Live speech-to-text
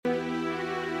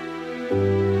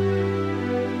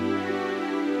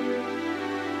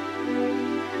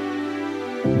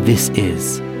This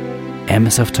is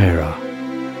Emes of Torah.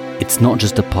 It's not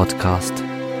just a podcast,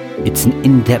 it's an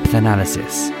in-depth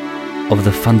analysis of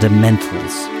the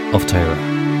fundamentals of Torah,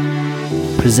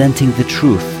 presenting the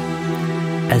truth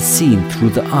as seen through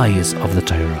the eyes of the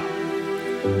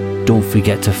Torah. Don't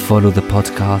forget to follow the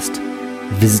podcast,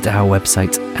 visit our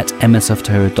website at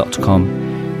emesoftorah.com,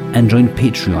 and join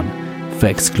Patreon for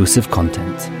exclusive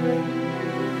content.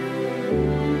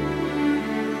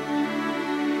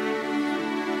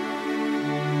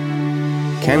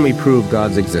 Can we prove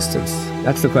God's existence?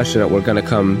 That's the question that we're going to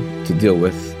come to deal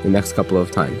with the next couple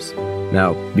of times.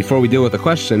 Now, before we deal with the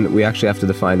question, we actually have to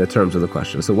define the terms of the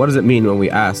question. So what does it mean when we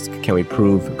ask, can we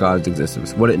prove God's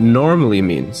existence? What it normally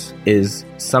means is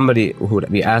somebody who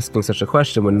would be asking such a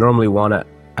question would normally want to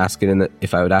ask it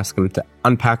if I would ask him to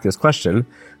unpack this question,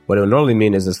 what it would normally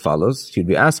mean is as follows. He'd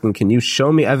be asking, can you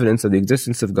show me evidence of the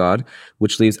existence of God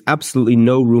which leaves absolutely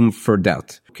no room for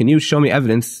doubt? Can you show me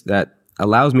evidence that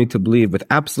allows me to believe with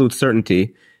absolute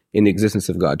certainty in the existence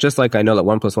of God? Just like I know that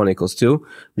 1 + 1 = 2,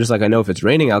 just like I know if it's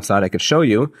raining outside, I could show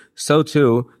you, so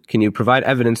too can you provide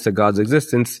evidence to God's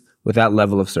existence with that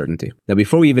level of certainty. Now,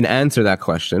 before we even answer that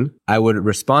question, I would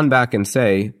respond back and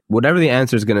say, whatever the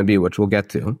answer is going to be, which we'll get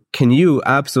to, can you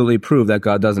absolutely prove that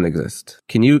God doesn't exist?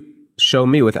 Can you show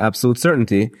me with absolute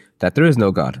certainty that there is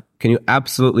no God? Can you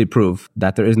absolutely prove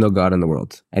that there is no God in the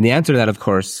world? And the answer to that, of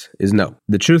course, is no.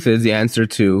 The truth is, the answer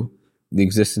to the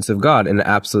existence of God in an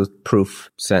absolute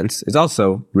proof sense is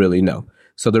also really no.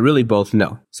 So they're really both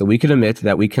no. So we can admit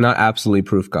that we cannot absolutely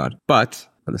prove God. But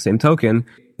on the same token,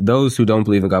 those who don't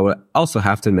believe in God will also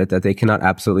have to admit that they cannot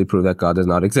absolutely prove that God does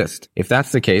not exist. If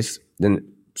that's the case, then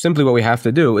simply what we have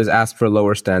to do is ask for a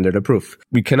lower standard of proof.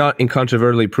 We cannot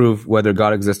incontrovertibly prove whether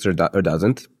God exists or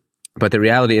doesn't. But the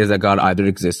reality is that God either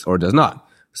exists or does not.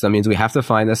 So that means we have to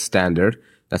find a standard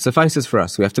that suffices for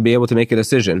us. We have to be able to make a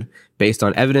decision based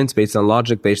on evidence, based on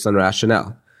logic, based on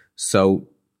rationale. So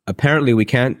apparently we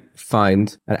can't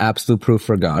find an absolute proof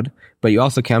for God, but you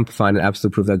also can't find an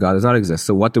absolute proof that God does not exist.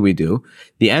 So what do?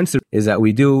 The answer is that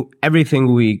we do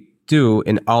everything we do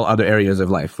in all other areas of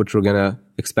life, which we're going to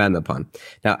expand upon.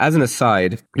 Now, as an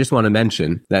aside, I just want to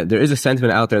mention that there is a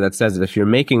sentiment out there that says that if you're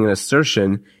making an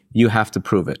assertion, you have to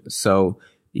prove it. So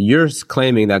you're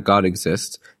claiming that God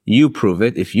exists. You prove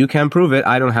it. If you can prove it,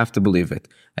 I don't have to believe it.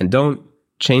 And don't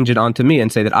change it onto me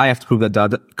and say that I have to prove that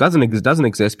God doesn't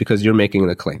exist because you're making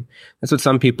the claim. That's what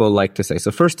some people like to say.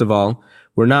 So first of all,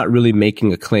 we're not really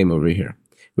making a claim over here.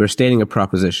 We're stating a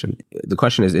proposition. The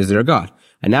question is there a God?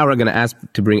 And now we're going to ask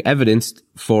to bring evidence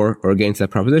for or against that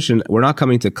proposition. We're not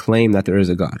coming to claim that there is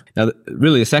a God. Now,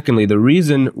 really, secondly,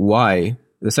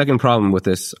 the second problem with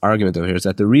this argument over here is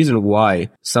that the reason why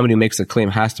somebody who makes a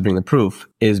claim has to bring the proof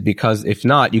is because if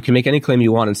not, you can make any claim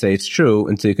you want and say it's true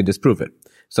until you can disprove it.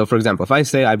 So for example, if I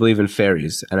say I believe in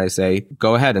fairies and I say,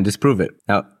 go ahead and disprove it.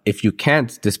 Now, if you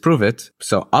can't disprove it,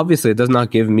 so obviously it does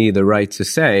not give me the right to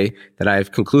say that I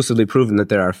have conclusively proven that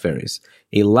there are fairies.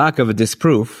 A lack of a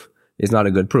disproof is not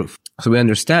a good proof. So we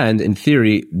understand, in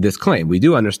theory, this claim. We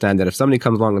do understand that if somebody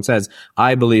comes along and says,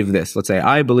 I believe this, let's say,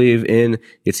 I believe in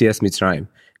Yetzias Mitzrayim,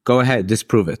 go ahead,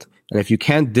 disprove it. And if you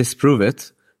can't disprove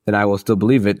it, then I will still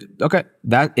believe it. Okay,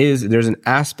 there's an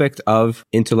aspect of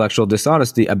intellectual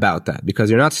dishonesty about that, because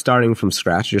you're not starting from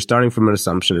scratch. You're starting from an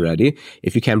assumption already.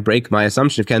 If you can't break my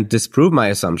assumption, if you can't disprove my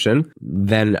assumption,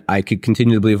 then I could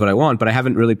continue to believe what I want, but I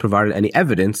haven't really provided any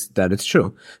evidence that it's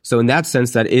true. So in that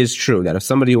sense, that is true, that if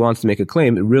somebody wants to make a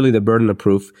claim, really the burden of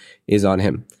proof is on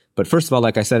him. But first of all,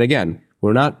 like I said again,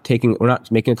 we're not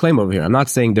making a claim over here. I'm not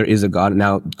saying there is a God,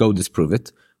 now go disprove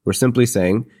it. We're simply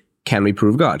saying, can we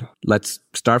prove God? Let's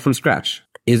start from scratch.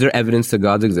 Is there evidence to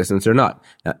God's existence or not?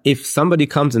 Now, if somebody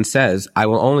comes and says, I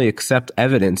will only accept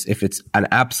evidence if it's an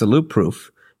absolute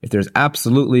proof, if there's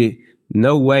absolutely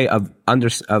no way of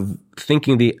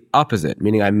thinking the opposite,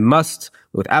 meaning I must,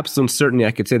 with absolute certainty,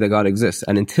 I could say that God exists,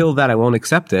 and until that I won't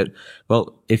accept it.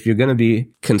 Well, if you're going to be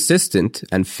consistent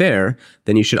and fair,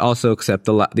 then you should also accept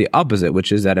the opposite,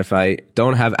 which is that if I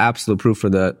don't have absolute proof for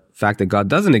the fact that God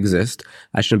doesn't exist,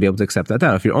 I shouldn't be able to accept that.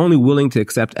 If you're only willing to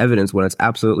accept evidence when it's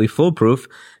absolutely foolproof,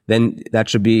 then that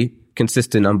should be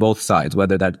consistent on both sides,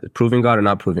 whether that's proving God or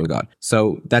not proving God.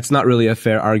 So that's not really a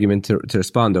fair argument to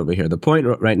respond over here. The point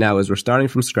right now is we're starting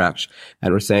from scratch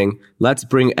and we're saying, let's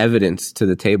bring evidence to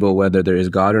the table whether there is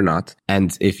God or not.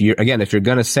 And if you're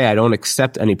going to say, I don't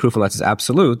accept any proof unless it's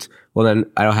absolute, well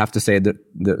then I don't have to say the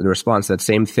response, that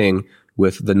same thing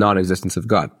with the non-existence of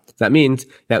God. That means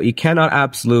that you cannot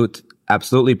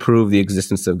absolutely prove the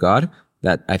existence of God,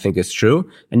 That I think is true.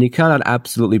 And you cannot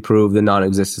absolutely prove the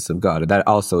non-existence of God. That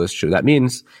also is true. That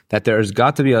means that there's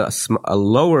got to be a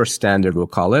lower standard, we'll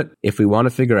call it, if we want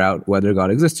to figure out whether God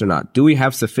exists or not. Do we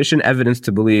have sufficient evidence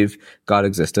to believe God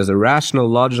exists? Does a rational,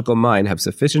 logical mind have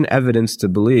sufficient evidence to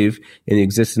believe in the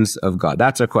existence of God?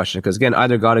 That's our question. Because again,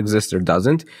 either God exists or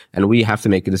doesn't, and we have to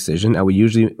make a decision. And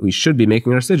we should be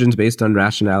making our decisions based on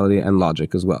rationality and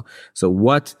logic as well. So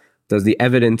what does the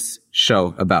evidence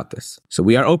show about this? So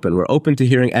we are open. We're open to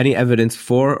hearing any evidence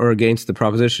for or against the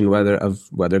proposition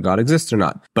whether God exists or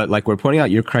not. But like we're pointing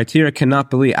out, your criteria cannot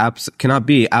be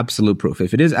absolute proof.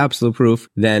 If it is absolute proof,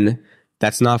 then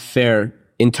that's not fair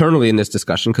internally in this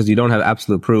discussion because you don't have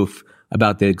absolute proof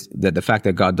about the fact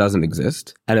that God doesn't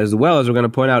exist. And as well as we're going to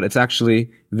point out, it's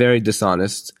actually very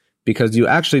dishonest because you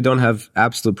actually don't have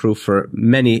absolute proof for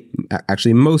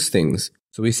most things.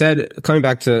 So we said, coming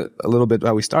back to a little bit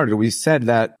how we started, we said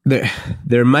that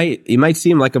it might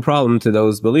seem like a problem to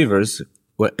those believers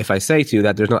if I say to you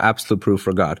that there's no absolute proof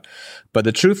for God. But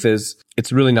the truth is,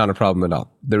 it's really not a problem at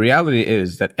all. The reality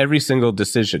is that every single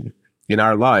decision in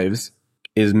our lives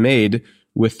is made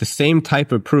with the same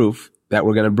type of proof that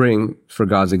we're going to bring for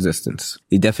God's existence.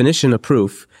 The definition of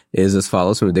proof is as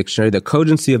follows from the dictionary: the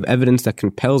cogency of evidence that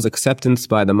compels acceptance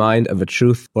by the mind of a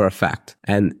truth or a fact.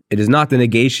 And it is not the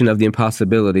negation of the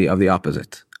impossibility of the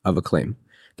opposite of a claim.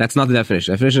 That's not the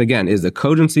definition. The definition, again, is the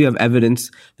cogency of evidence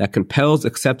that compels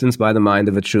acceptance by the mind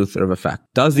of a truth or of a fact.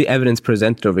 Does the evidence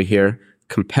presented over here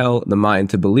compel the mind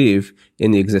to believe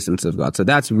in the existence of God? So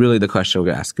that's really the question we're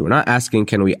going to ask you. We're not asking,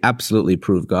 can we absolutely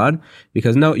prove God?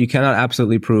 Because no, you cannot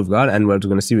absolutely prove God. And we're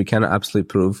going to see we cannot absolutely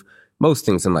prove most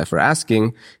things in life. We're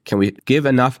asking, can we give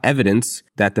enough evidence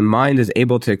that the mind is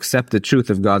able to accept the truth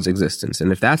of God's existence?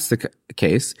 And if that's the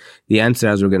case, the answer,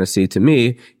 as we're going to see, to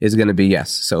me, is going to be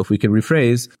yes. So if we could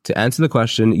rephrase to answer the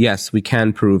question, yes, we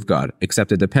can prove God,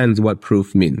 except it depends what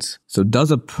proof means. So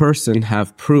does a person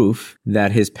have proof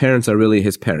that his parents are really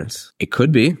his parents? It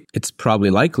could be. It's probably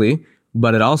likely,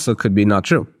 but it also could be not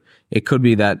true. It could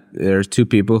be that there's two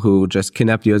people who just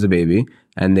kidnapped you as a baby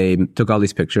and they took all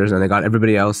these pictures and they got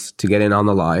everybody else to get in on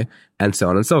the lie and so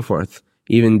on and so forth.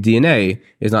 Even DNA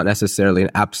is not necessarily an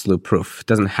absolute proof. It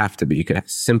doesn't have to be.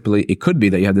 It could be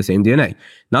that you have the same DNA.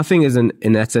 Nothing is in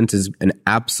that sense is an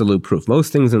absolute proof.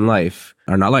 Most things in life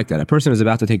are not like that. A person is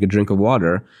about to take a drink of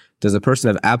water. Does a person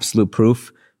have absolute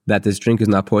proof that this drink is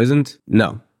not poisoned?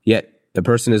 No. Yet the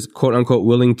person is quote unquote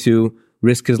willing to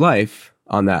risk his life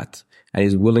on that. And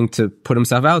he's willing to put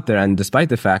himself out there. And despite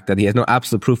the fact that he has no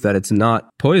absolute proof that it's not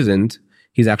poisoned,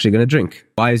 he's actually going to drink.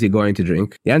 Why is he going to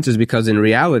drink? The answer is because in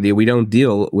reality, we don't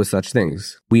deal with such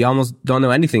things. We almost don't know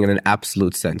anything in an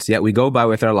absolute sense. Yet we go by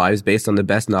with our lives based on the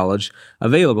best knowledge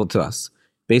available to us.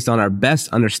 Based on our best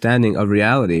understanding of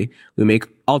reality, we make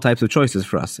all types of choices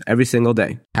for us every single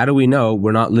day. How do we know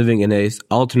we're not living in an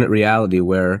alternate reality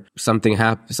where something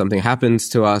happens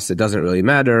to us, it doesn't really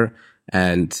matter,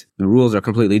 and the rules are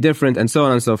completely different, and so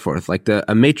on and so forth. Like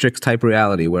a matrix type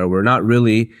reality where we're not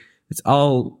really, it's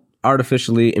all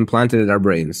artificially implanted in our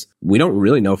brains. We don't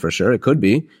really know for sure. It could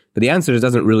be, but the answer is it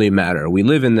doesn't really matter. We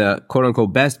live in the quote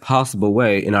unquote best possible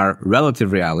way in our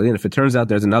relative reality. And if it turns out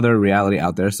there's another reality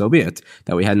out there, so be it,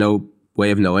 that we had no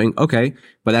way of knowing. Okay.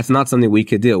 But that's not something we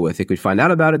could deal with. If we find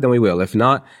out about it, then we will. If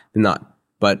not, then not.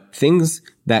 But things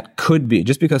that could be,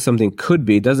 just because something could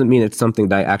be, doesn't mean it's something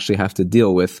that I actually have to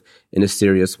deal with in a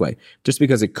serious way. Just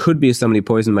because it could be somebody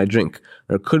poisoned my drink,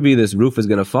 or it could be this roof is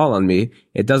going to fall on me,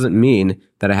 it doesn't mean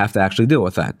that I have to actually deal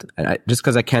with that. And just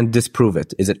because I can't disprove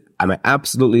it. Am I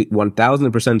absolutely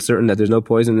 1000% certain that there's no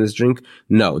poison in this drink?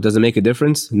 No. Does it make a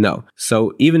difference? No.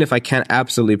 So even if I can't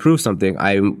absolutely prove something,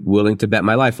 I'm willing to bet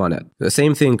my life on it. The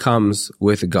same thing comes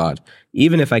with God.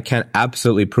 Even if I can't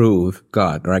absolutely prove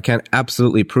God, or I can't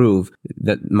absolutely prove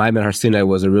that Maimon Har Sinai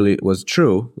was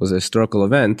a historical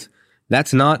event,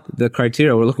 that's not the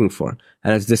criteria we're looking for.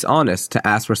 And it's dishonest to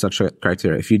ask for such a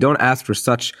criteria. If you don't ask for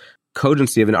such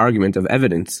cogency of an argument, of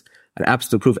evidence, an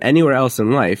absolute proof anywhere else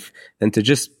in life, then to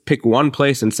just pick one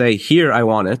place and say, here I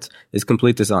want it, is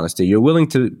complete dishonesty. You're willing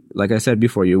to, like I said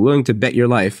before, you're willing to bet your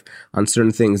life on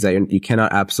certain things that you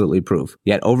cannot absolutely prove.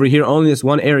 Yet over here, only this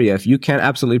one area, if you can't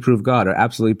absolutely prove God or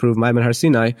absolutely prove Maimon Har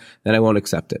Sinai, then I won't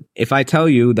accept it. If I tell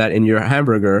you that in your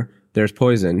hamburger there's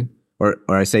poison, or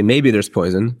I say maybe there's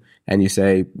poison, and you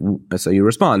say, so you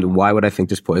respond, why would I think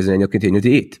there's poison? And you'll continue to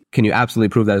eat. Can you absolutely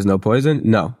prove that there's no poison?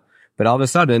 No. But all of a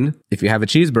sudden, if you have a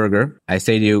cheeseburger, I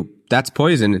say to you, that's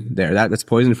poison there. That's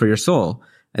poison for your soul.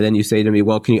 and then you say to me,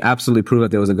 well, can you absolutely prove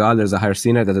that there was a God, there's a Har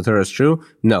Sinai, that the Torah is true?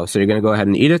 No. So you're going to go ahead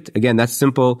and eat it? Again, that's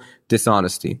simple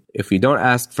dishonesty. If you don't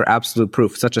ask for absolute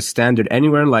proof, such a standard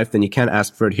anywhere in life, then you can't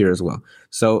ask for it here as well.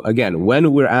 So again,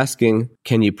 when we're asking,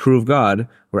 can you prove God?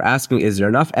 We're asking, is there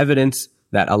enough evidence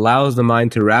that allows the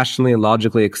mind to rationally and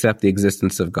logically accept the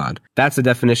existence of God? That's the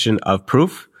definition of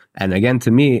proof. And again,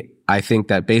 to me, I think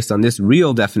that based on this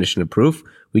real definition of proof,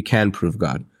 we can prove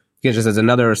God. Again, just as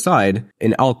another aside,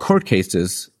 in all court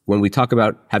cases, when we talk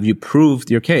about have you proved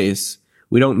your case,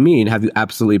 we don't mean have you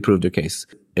absolutely proved your case.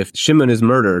 If Shimon is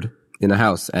murdered in a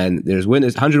house and there's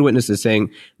 100 witnesses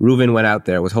saying Reuven went out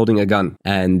there, was holding a gun,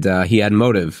 and he had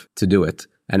motive to do it,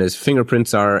 and his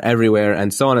fingerprints are everywhere,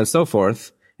 and so on and so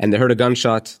forth, and they heard a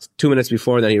gunshot 2 minutes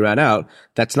before, then he ran out,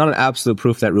 that's not an absolute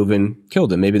proof that Reuven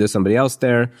killed him. Maybe there's somebody else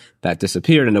there that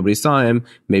disappeared and nobody saw him.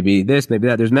 Maybe this, maybe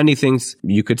that. There's many things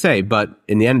you could say, but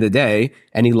in the end of the day,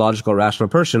 any logical, rational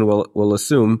person will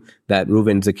assume that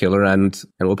Reuven's a killer and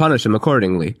will punish him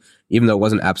accordingly, even though it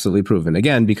wasn't absolutely proven.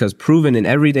 Again, because proven in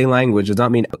everyday language does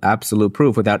not mean absolute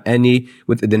proof with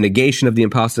the negation of the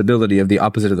impossibility of the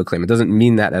opposite of the claim. It doesn't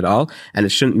mean that at all, and it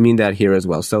shouldn't mean that here as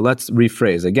well. So let's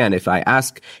rephrase. Again, if I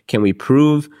ask, can we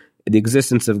prove the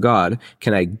existence of God?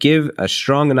 Can I give a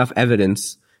strong enough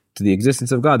evidence to the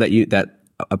existence of God that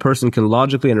a person can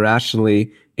logically and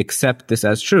rationally accept this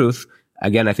as truth?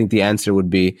 Again, I think the answer would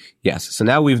be yes. So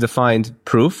now we've defined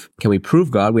proof. Can we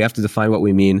prove God? We have to define what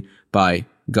we mean by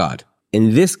God.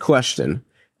 In this question,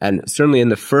 and certainly in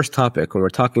the first topic, when we're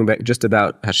talking just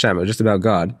about Hashem, or just about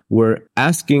God, we're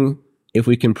asking if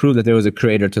we can prove that there was a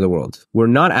creator to the world. We're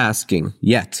not asking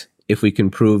yet if we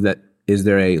can prove that is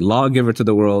there a lawgiver to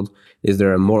the world? Is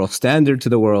there a moral standard to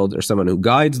the world, or someone who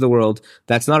guides the world?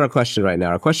 That's not our question right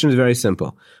now. Our question is very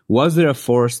simple. Was there a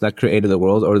force that created the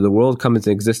world, or did the world come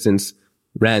into existence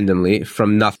randomly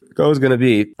from nothing? Those are going to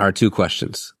be our two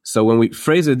questions. So when we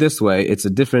phrase it this way, it's a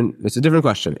different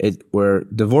question. We're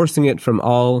divorcing it from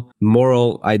all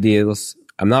moral ideals.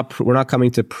 We're not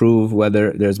coming to prove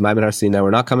whether there's Ma'amad Har Sinai.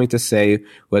 We're not coming to say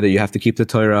whether you have to keep the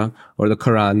Torah or the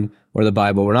Quran or the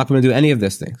Bible. We're not going to do any of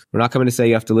these things. We're not coming to say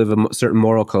you have to live a certain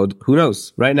moral code. Who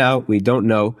knows? Right now, we don't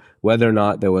know whether or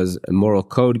not there was a moral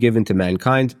code given to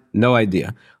mankind. No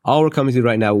idea. All we're coming to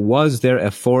right now, was there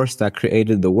a force that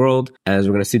created the world? And as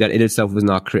we're going to see, that it itself was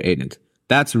not created.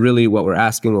 That's really what we're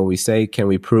asking when we say, can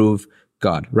we prove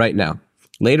God right now?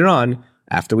 Later on,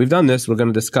 after we've done this, we're going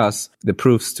to discuss the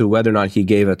proofs to whether or not he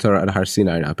gave a Torah at Har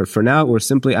Sinai or not. But for now, we're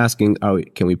simply asking,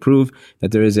 can we prove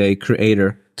that there is a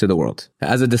creator to the world?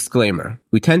 As a disclaimer,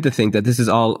 we tend to think that this is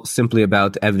all simply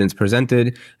about evidence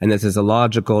presented, and this is a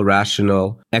logical,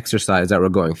 rational exercise that we're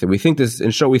going through. We think this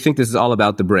is all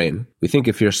about the brain. We think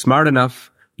if you're smart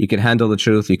enough, you can handle the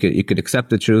truth, you could accept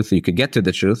the truth, you could get to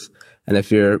the truth. And if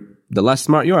the less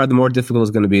smart you are, the more difficult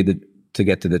it's going to be to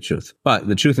get to the truth. But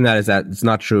the truth in that is that it's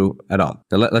not true at all.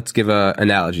 Now let's give an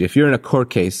analogy. If you're in a court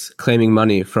case claiming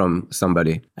money from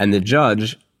somebody, and the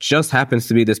judge just happens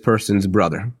to be this person's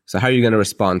brother, so how are you going to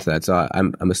respond to that? So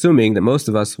I'm assuming that most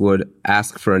of us would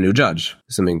ask for a new judge,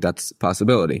 assuming that's a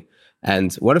possibility.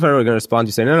 And what if I were going to respond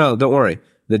to say, no, don't worry.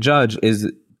 The judge is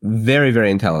very,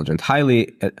 very intelligent, highly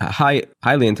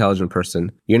intelligent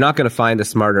person. You're not going to find a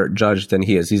smarter judge than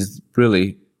he is. He's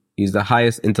the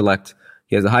highest intellect.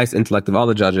 He has the highest intellect of all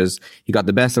the judges. He got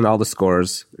the best on all the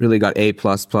scores, really got A++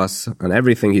 on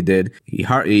everything he did.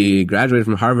 He graduated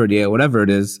from Harvard, Yale, whatever it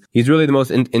is. He's really the most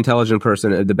intelligent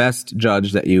person, the best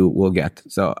judge that you will get.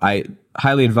 So I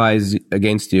highly advise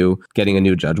against you getting a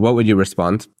new judge. What would you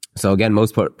respond? So again,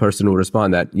 most person will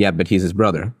respond that, yeah, but he's his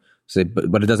brother. So,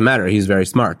 but it doesn't matter. He's very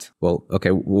smart. Well, okay,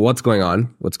 what's going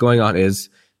on? What's going on is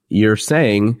you're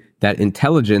saying that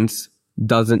intelligence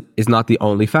is not the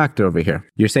only factor over here.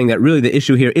 You're saying that really the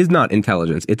issue here is not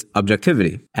intelligence, it's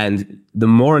objectivity. And the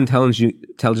more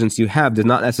intelligence you have does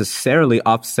not necessarily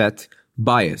offset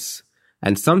bias.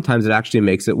 And sometimes it actually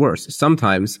makes it worse.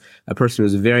 Sometimes a person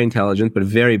who's very intelligent but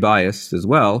very biased as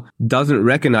well doesn't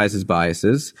recognize his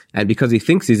biases, and because he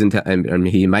thinks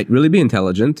he might really be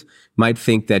intelligent, might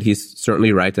think that he's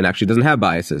certainly right and actually doesn't have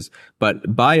biases.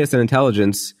 But bias and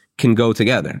intelligence can go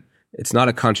together. It's not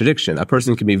a contradiction. A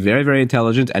person can be very, very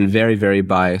intelligent and very, very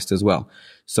biased as well.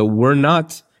 So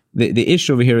the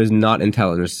issue over here is not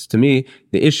intelligence. To me,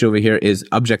 the issue over here is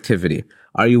objectivity.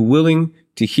 Are you willing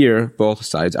to hear both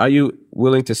sides? Are you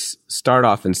willing to start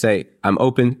off and say, I'm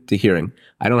open to hearing.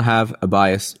 I don't have a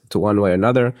bias to one way or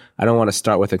another. I don't want to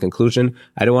start with a conclusion.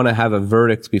 I don't want to have a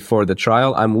verdict before the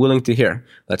trial. I'm willing to hear.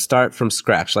 Let's start from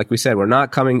scratch. Like we said,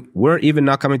 we're even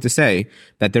not coming to say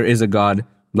that there is a God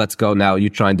let's go now, you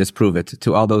try and disprove it.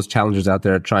 To all those challengers out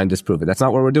there, try and disprove it. That's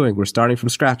not what we're doing. We're starting from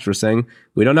scratch. We're saying,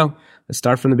 we don't know. Let's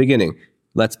start from the beginning.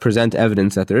 Let's present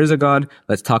evidence that there is a God.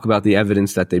 Let's talk about the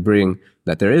evidence that they bring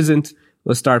that there isn't.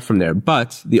 Let's start from there.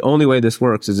 But the only way this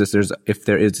works is if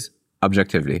there is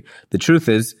objectivity. The truth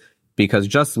is, because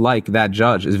just like that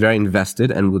judge is very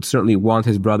invested and would certainly want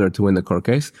his brother to win the court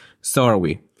case, so are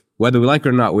we. Whether we like it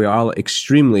or not, we are all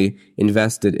extremely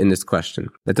invested in this question.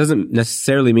 That doesn't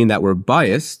necessarily mean that we're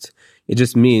biased. It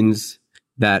just means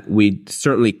that we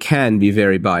certainly can be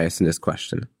very biased in this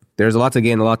question. There's a lot to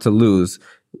gain, a lot to lose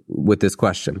with this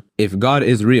question. If God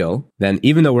is real, then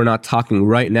even though we're not talking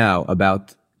right now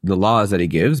about the laws that he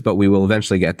gives, but we will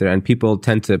eventually get there, and people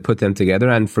tend to put them together,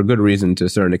 and for good reason to a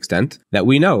certain extent, that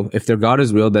we know if their God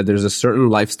is real, that there's a certain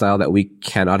lifestyle that we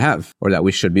cannot have or that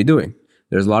we should be doing.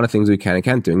 There's a lot of things we can and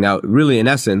can't do. Now, really, in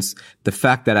essence, the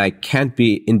fact that I can't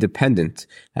be independent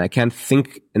and I can't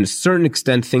think, in a certain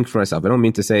extent, think for myself. I don't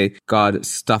mean to say God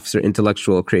stuffs your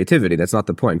intellectual creativity. That's not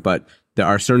the point. But there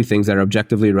are certain things that are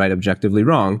objectively right, objectively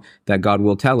wrong, that God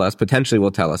will tell us, potentially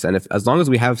will tell us. And as long as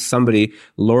we have somebody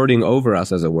lording over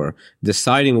us, as it were,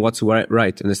 deciding what's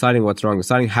right and deciding what's wrong,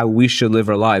 deciding how we should live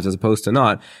our lives as opposed to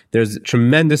not, there's a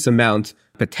tremendous amount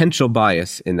potential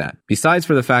bias in that. Besides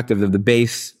for the fact of the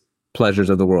base pleasures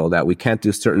of the world, that we can't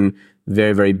do certain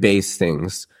very, very base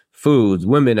things, foods,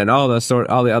 women, and all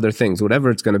the other things, whatever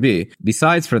it's going to be.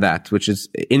 Besides for that, which is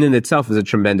in and itself is a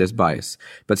tremendous bias,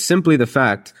 but simply the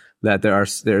fact that there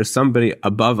is somebody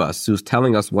above us who's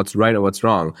telling us what's right or what's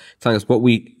wrong, telling us what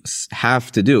we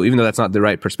have to do, even though that's not the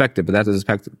right perspective, but that's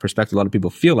the perspective a lot of people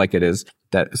feel like it is,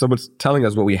 that someone's telling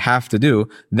us what we have to do.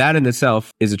 That in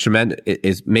itself is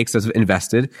makes us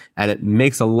invested, and it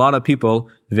makes a lot of people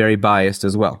very biased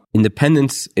as well.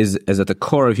 Independence is at the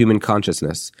core of human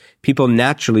consciousness. People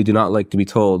naturally do not like to be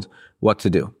told what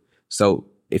to do. So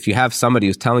if you have somebody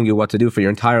who's telling you what to do for your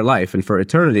entire life and for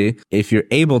eternity, if you're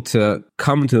able to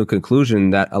come to a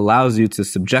conclusion that allows you to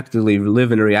subjectively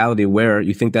live in a reality where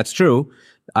you think that's true,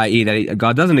 i.e. that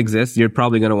God doesn't exist, you're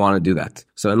probably going to want to do that.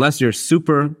 So unless you're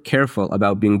super careful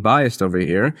about being biased over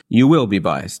here, you will be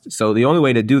biased. So the only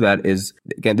way to do that is,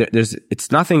 again,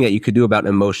 it's nothing that you could do about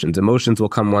emotions. Emotions will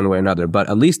come one way or another, but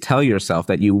at least tell yourself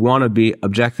that you want to be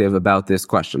objective about this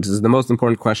question. This is the most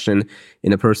important question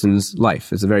in a person's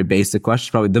life. It's a very basic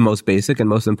question, probably the most basic and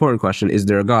most important question. Is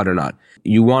there a God or not?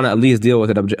 You want to at least deal with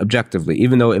it objectively,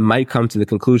 even though it might come to the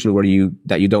conclusion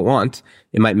that you don't want.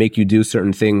 It might make you do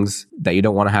certain things that you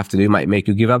don't want to have to do, might make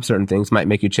you give up certain things, might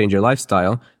make you change your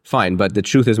lifestyle. Fine, but the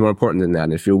truth is more important than that.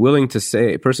 And if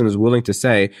a person is willing to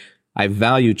say, I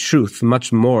value truth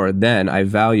much more than I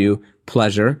value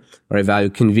pleasure or I value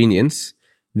convenience,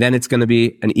 then it's going to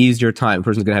be an easier time. A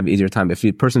person's going to have an easier time. If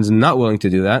the person's not willing to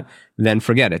do that, then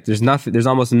forget it. There's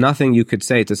almost nothing you could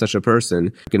say to such a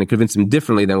person going to convince him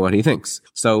differently than what he thinks.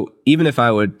 So even if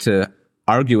I were to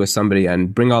argue with somebody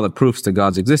and bring all the proofs to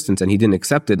God's existence and he didn't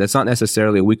accept it, that's not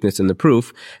necessarily a weakness in the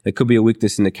proof. It could be a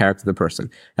weakness in the character of the person.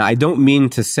 Now, I don't mean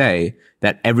to say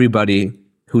that everybody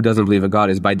who doesn't believe in God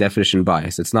is by definition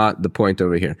biased. It's not the point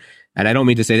over here. And I don't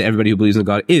mean to say that everybody who believes in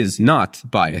God is not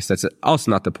biased. That's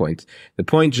also not the point. The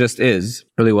point just is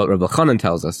really what Rabbi Chanan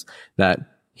tells us, that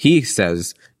he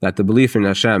says that the belief in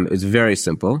Hashem is very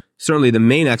simple. Certainly the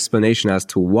main explanation as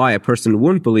to why a person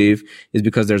wouldn't believe is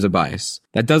because there's a bias.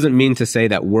 That doesn't mean to say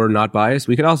that we're not biased.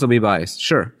 We could also be biased.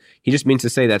 Sure. He just means to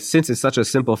say that since it's such a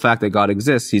simple fact that God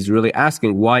exists, he's really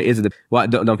asking, why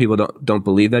don't people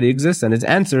believe that he exists? And his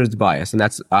answer is bias. And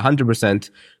that's 100%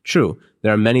 true.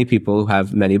 There are many people who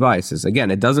have many biases.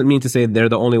 Again, it doesn't mean to say they're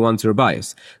the only ones who are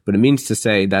biased, but it means to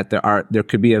say that there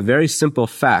could be a very simple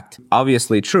fact,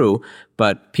 obviously true,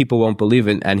 but people won't believe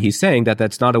it. And he's saying that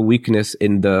that's not a weakness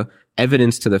in the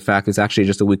evidence to the fact. It's actually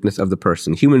just a weakness of the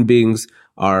person. Human beings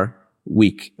are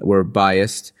weak. We're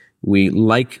biased.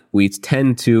 We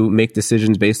tend to make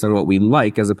decisions based on what we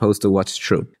like as opposed to what's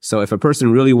true. So if a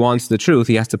person really wants the truth,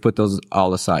 he has to put those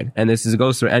all aside. And this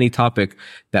goes for any topic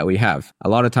that we have. A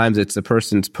lot of times it's a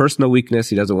person's personal weakness.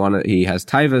 He has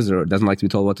taivas or doesn't like to be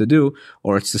told what to do,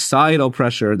 or it's societal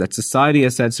pressure that society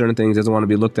has said certain things, doesn't want to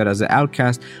be looked at as an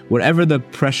outcast. Whatever the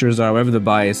pressures are, whatever the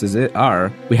biases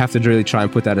are, we have to really try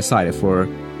and put that aside. If we're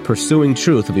pursuing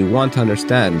truth, if we want to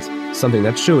understand something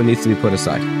that's true, it needs to be put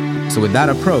aside. So with that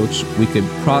approach, we could,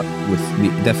 with the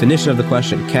definition of the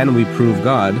question, can we prove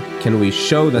God? Can we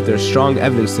show that there's strong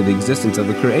evidence to the existence of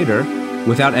the Creator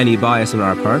without any bias on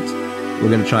our part? We're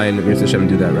going to try and Mir Hashem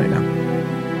do that right now.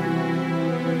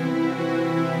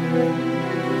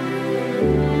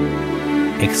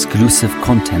 Exclusive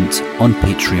content on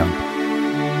Patreon.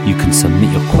 You can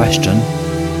submit your question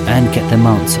and get them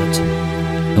answered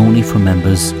only for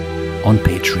members on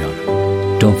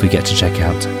Patreon. Don't forget to check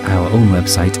out our own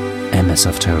website,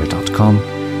 msoftorah.com.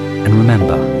 And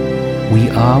remember, we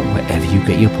are wherever you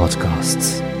get your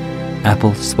podcasts.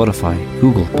 Apple, Spotify,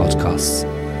 Google Podcasts.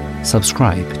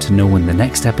 Subscribe to know when the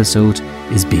next episode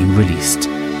is being released.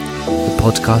 The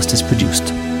podcast is produced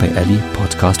by Eli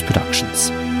Podcast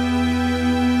Productions.